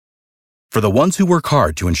For the ones who work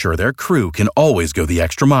hard to ensure their crew can always go the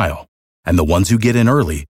extra mile, and the ones who get in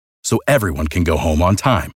early so everyone can go home on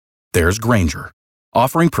time, there's Grainger,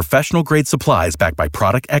 offering professional-grade supplies backed by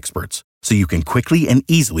product experts so you can quickly and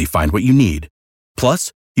easily find what you need.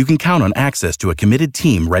 Plus, you can count on access to a committed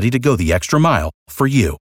team ready to go the extra mile for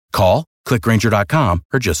you. Call, click Grainger.com,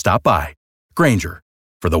 or just stop by. Grainger,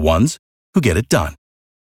 for the ones who get it done.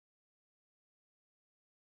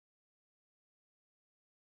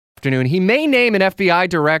 Afternoon. He may name an FBI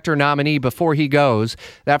director nominee before he goes.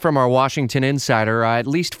 That from our Washington Insider. At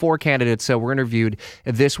least 4 candidates were interviewed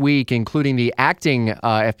this week, including the acting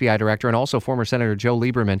FBI director and also former Senator Joe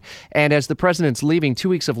Lieberman. And as the president's leaving, 2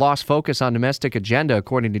 weeks of lost focus on domestic agenda,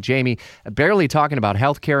 according to Jamie. Barely talking about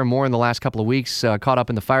health care and more in the last couple of weeks, caught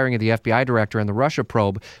up in the firing of the FBI director and the Russia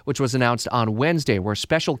probe, which was announced on Wednesday, where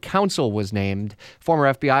special counsel was named,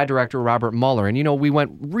 former FBI director Robert Mueller. And, we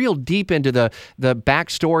went real deep into the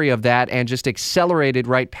backstory of that and just accelerated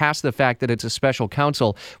right past the fact that it's a special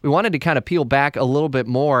counsel. We wanted to kind of peel back a little bit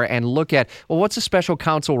more and look at, well, what's a special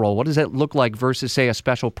counsel role? What does that look like versus, say, a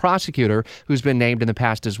special prosecutor who's been named in the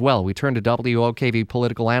past as well? We turned to WOKV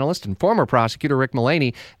political analyst and former prosecutor Rick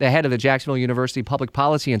Mullaney, the head of the Jacksonville University Public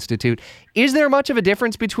Policy Institute. Is there much of a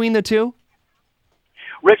difference between the two?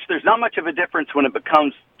 Rich, there's not much of a difference when it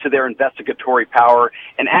comes to their investigatory power,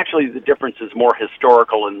 and actually the difference is more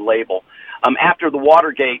historical in label. After the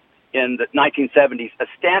Watergate in the 1970s, a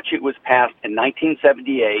statute was passed in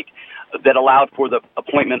 1978 that allowed for the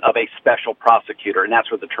appointment of a special prosecutor, and that's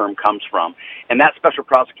where the term comes from. And that special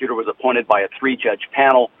prosecutor was appointed by a 3-judge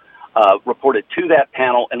panel, reported to that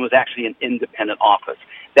panel, and was actually an independent office.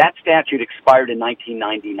 That statute expired in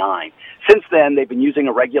 1999. Since then, they've been using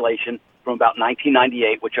a regulation from about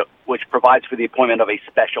 1998, which provides for the appointment of a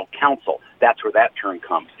special counsel. That's where that term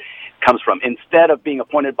comes from. Instead of being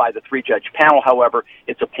appointed by the 3-judge panel, however,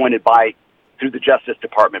 it's appointed through the Justice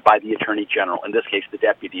Department by the Attorney General, in this case, the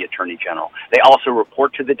Deputy Attorney General. They also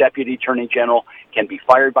report to the Deputy Attorney General, can be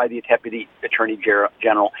fired by the Deputy Attorney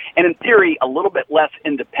General, and in theory, a little bit less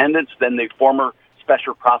independence than the former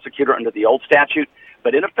special prosecutor under the old statute,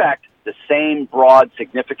 but in effect, the same broad,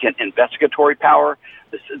 significant investigatory power,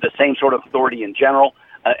 the same sort of authority in general,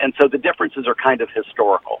 and so the differences are kind of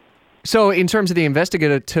historical. So in terms of the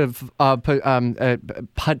investigative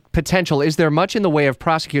potential, is there much in the way of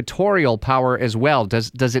prosecutorial power as well?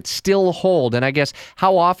 Does it still hold? And I guess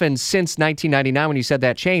how often since 1999, when you said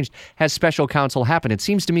that changed, has special counsel happened? It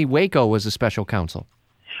seems to me Waco was a special counsel.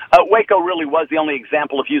 Waco really was the only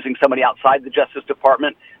example of using somebody outside the Justice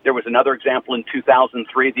Department. There was another example in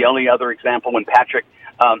 2003, the only other example when Patrick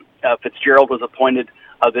Fitzgerald was appointed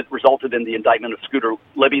that resulted in the indictment of Scooter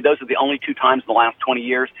Libby. Those are the only 2 times in the last 20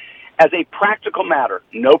 years. As a practical matter,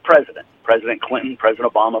 no president, President Clinton,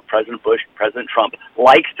 President Obama, President Bush, President Trump,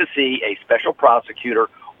 likes to see a special prosecutor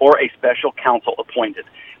or a special counsel appointed.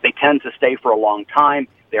 They tend to stay for a long time.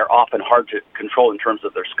 They're often hard to control in terms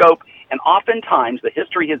of their scope. And oftentimes, the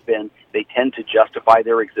history has been they tend to justify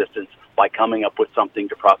their existence by coming up with something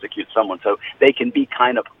to prosecute someone. So they can be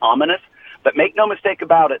kind of ominous. But make no mistake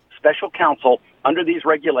about it, special counsel under these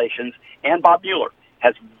regulations, and Bob Mueller,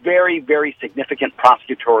 has very, very significant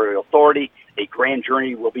prosecutorial authority. A grand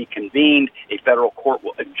jury will be convened. A federal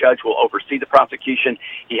a judge will oversee the prosecution.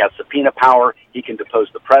 He has subpoena power. He can depose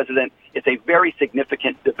the president. It's a very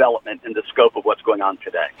significant development in the scope of what's going on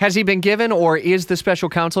today. Has he been given, or is the special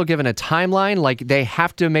counsel given a timeline? Like they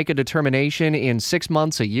have to make a determination in 6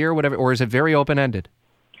 months, a year, whatever, or is it very open-ended?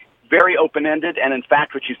 Very open-ended, and in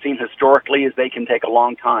fact, what you've seen historically is they can take a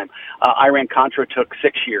long time. Iran-Contra took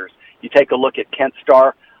 6 years. You take a look at Kent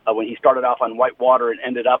Starr, when he started off on Whitewater and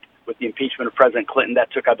ended up with the impeachment of President Clinton,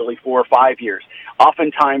 that took, I believe, 4 or 5 years.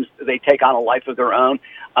 Oftentimes, they take on a life of their own,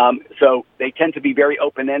 so they tend to be very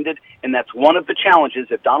open-ended, and that's one of the challenges.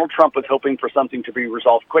 If Donald Trump was hoping for something to be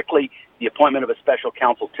resolved quickly, the appointment of a special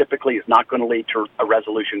counsel typically is not going to lead to a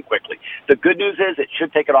resolution quickly. The good news is it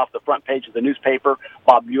should take it off the front page of the newspaper.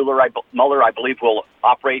 Bob Mueller, I believe, will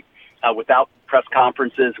operate without press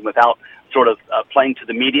conferences and without sort of playing to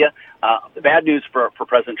the media. The bad news for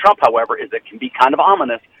President Trump, however, is it can be kind of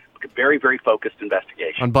ominous. Very, very focused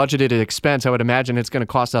investigation. On budgeted expense, I would imagine it's going to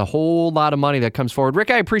cost a whole lot of money that comes forward.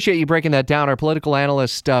 Rick, I appreciate you breaking that down. Our political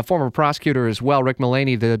analyst, former prosecutor as well, Rick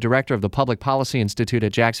Mullaney, the director of the Public Policy Institute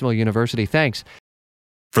at Jacksonville University. Thanks.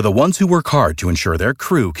 For the ones who work hard to ensure their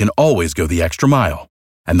crew can always go the extra mile,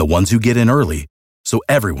 and the ones who get in early so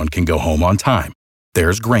everyone can go home on time,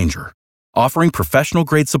 there's Grainger, offering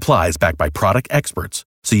professional-grade supplies backed by product experts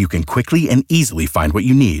so you can quickly and easily find what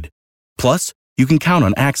you need. Plus, you can count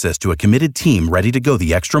on access to a committed team ready to go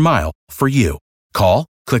the extra mile for you. Call,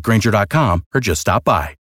 click Grainger.com, or just stop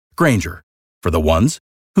by. Grainger, for the ones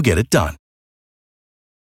who get it done.